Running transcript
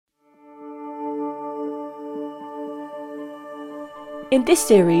In this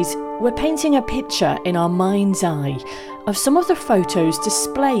series, we're painting a picture in our mind's eye of some of the photos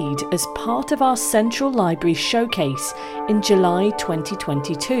displayed as part of our Central Library showcase in July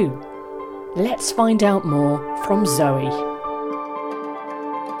 2022. Let's find out more from Zoe.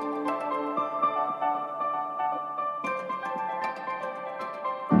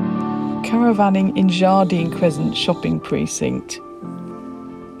 Caravanning in Jardine Crescent shopping precinct.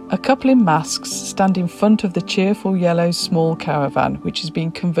 A couple in masks stand in front of the cheerful yellow small caravan which has been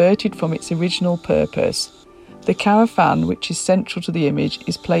converted from its original purpose. The caravan, which is central to the image,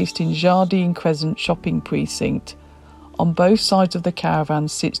 is placed in Jardine Crescent shopping precinct. On both sides of the caravan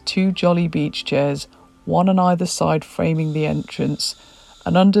sits two jolly beach chairs, one on either side framing the entrance,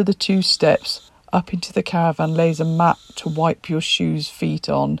 and under the two steps up into the caravan lays a mat to wipe your feet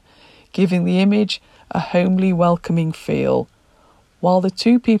on, giving the image a homely, welcoming feel. While the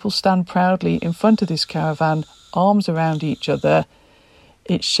two people stand proudly in front of this caravan, arms around each other,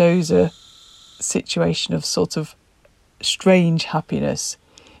 it shows a situation of sort of strange happiness.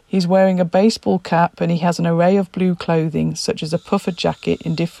 He's wearing a baseball cap and he has an array of blue clothing, such as a puffer jacket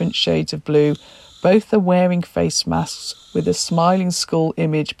in different shades of blue. Both are wearing face masks with a smiling skull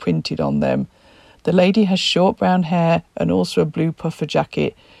image printed on them. The lady has short brown hair and also a blue puffer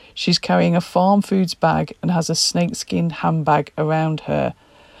jacket. She's carrying a farm foods bag and has a snakeskin handbag around her.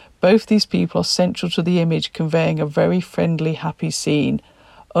 Both these people are central to the image, conveying a very friendly, happy scene.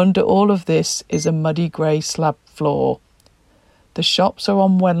 Under all of this is a muddy grey slab floor. The shops are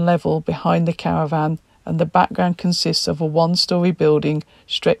on one level behind the caravan, and the background consists of a one-storey building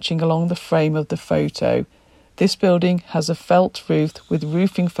stretching along the frame of the photo. This building has a felt roof with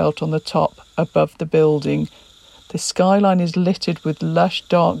roofing felt on the top above the building. The skyline is littered with lush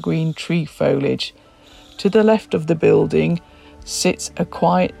dark green tree foliage. To the left of the building sits a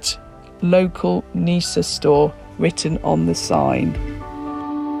quiet local Nisa store written on the sign.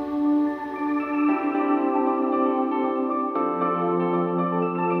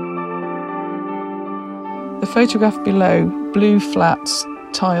 The photograph below, Blue Flats,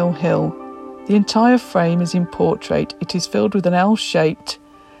 Tile Hill. The entire frame is in portrait. It is filled with an L-shaped,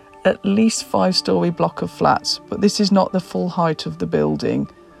 at least 5-storey block of flats, but this is not the full height of the building.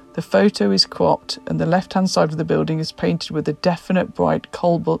 The photo is cropped and the left-hand side of the building is painted with a definite bright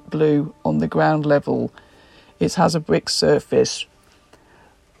cobalt blue on the ground level. It has a brick surface.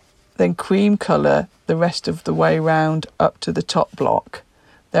 Then cream colour the rest of the way round up to the top block.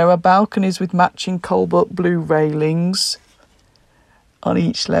 There are balconies with matching cobalt blue railings on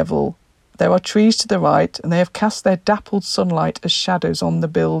each level. There are trees to the right, and they have cast their dappled sunlight as shadows on the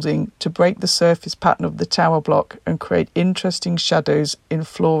building to break the surface pattern of the tower block and create interesting shadows in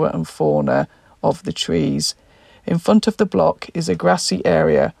flora and fauna of the trees. In front of the block is a grassy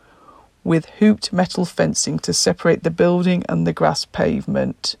area with hooped metal fencing to separate the building and the grass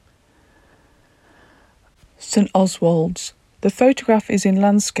pavement. St Oswald's. The photograph is in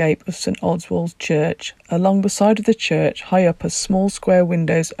landscape of St Oswald's Church. Along the side of the church, high up, a small square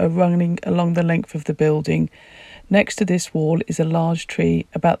windows are running along the length of the building. Next to this wall is a large tree,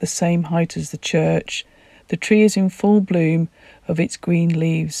 about the same height as the church. The tree is in full bloom of its green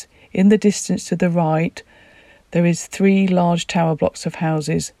leaves. In the distance to the right, there is 3 large tower blocks of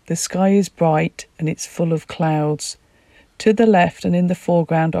houses. The sky is bright and it's full of clouds. To the left and in the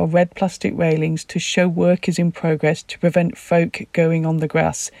foreground are red plastic railings to show work is in progress to prevent folk going on the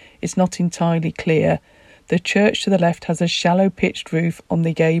grass. It's not entirely clear. The church to the left has a shallow pitched roof on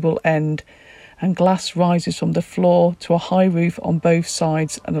the gable end, and glass rises from the floor to a high roof on both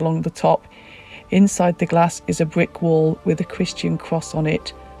sides and along the top. Inside the glass is a brick wall with a Christian cross on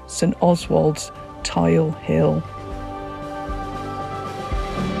it. St Oswald's, Tile Hill.